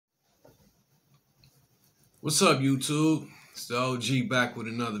What's up, YouTube? It's the OG back with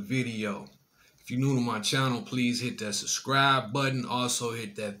another video. If you're new to my channel, please hit that subscribe button. Also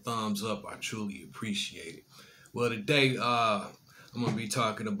hit that thumbs up. I truly appreciate it. Well, today I'm gonna be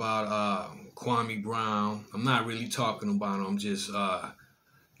talking about Kwame Brown. I'm not really talking about him. I'm just the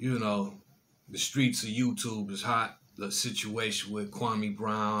streets of YouTube is hot. The situation with Kwame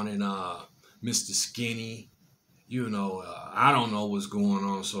Brown and Mr. Skinny. I don't know what's going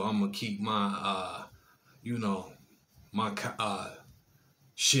on, so I'm gonna keep my my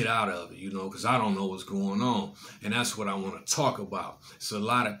shit out of it, because I don't know what's going on. And that's what I want to talk about. It's a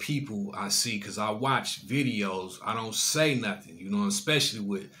lot of people I see, because I watch videos, I don't say nothing, especially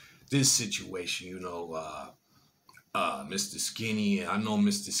with this situation, Mr. Skinny. I know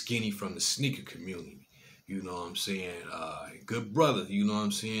Mr. Skinny from the sneaker community, you know what I'm saying? Good brother, you know what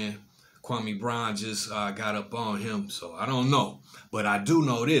I'm saying? Kwame Brown just got up on him, so I don't know. But I do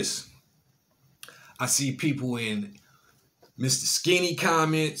know this. I see people in Mr. Skinny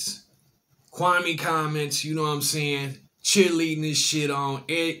comments, Kwame comments, you know what I'm saying? Cheerleading this shit on,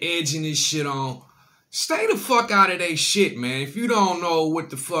 edging this shit on. Stay the fuck out of they shit, man. If you don't know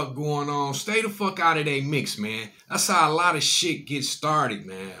what the fuck going on, stay the fuck out of they mix, man. That's how a lot of shit gets started,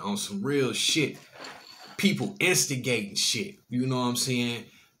 man, on some real shit. People instigating shit, you know what I'm saying?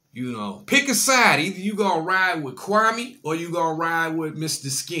 Pick a side. Either you gonna ride with Kwame or you gonna ride with Mr.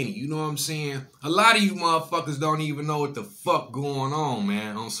 Skinny. You know what I'm saying? A lot of you motherfuckers don't even know what the fuck going on,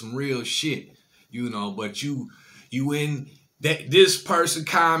 man, on some real shit. But you in this person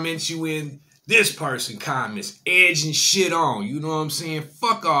comments, you in this person comments, edging shit on. You know what I'm saying?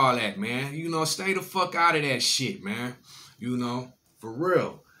 Fuck all that, man. Stay the fuck out of that shit, man. For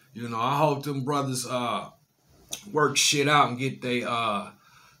real. I hope them brothers work shit out and get they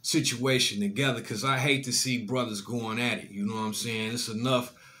situation together, because I hate to see brothers going at it. You know what I'm saying? It's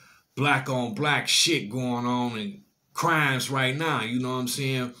enough black on black shit going on and crimes right now. You know what I'm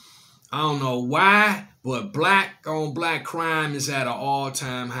saying? I don't know why, but black on black crime is at an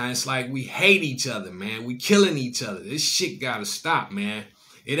all-time high. It's like we hate each other, man. We killing each other. This shit gotta stop, man.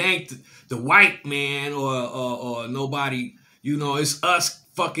 It ain't the white man or nobody. It's us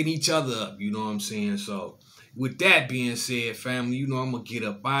fucking each other up. You know what I'm saying? So with that being said, family, I'm going to get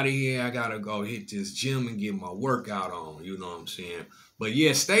up out of here. I got to go hit this gym and get my workout on. You know what I'm saying? But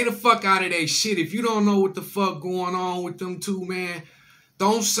yeah, stay the fuck out of that shit. If you don't know what the fuck going on with them two, man,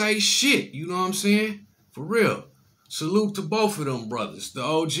 don't say shit. You know what I'm saying? For real. Salute to both of them brothers. The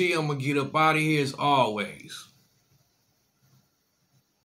OG, I'm going to get up out of here as always.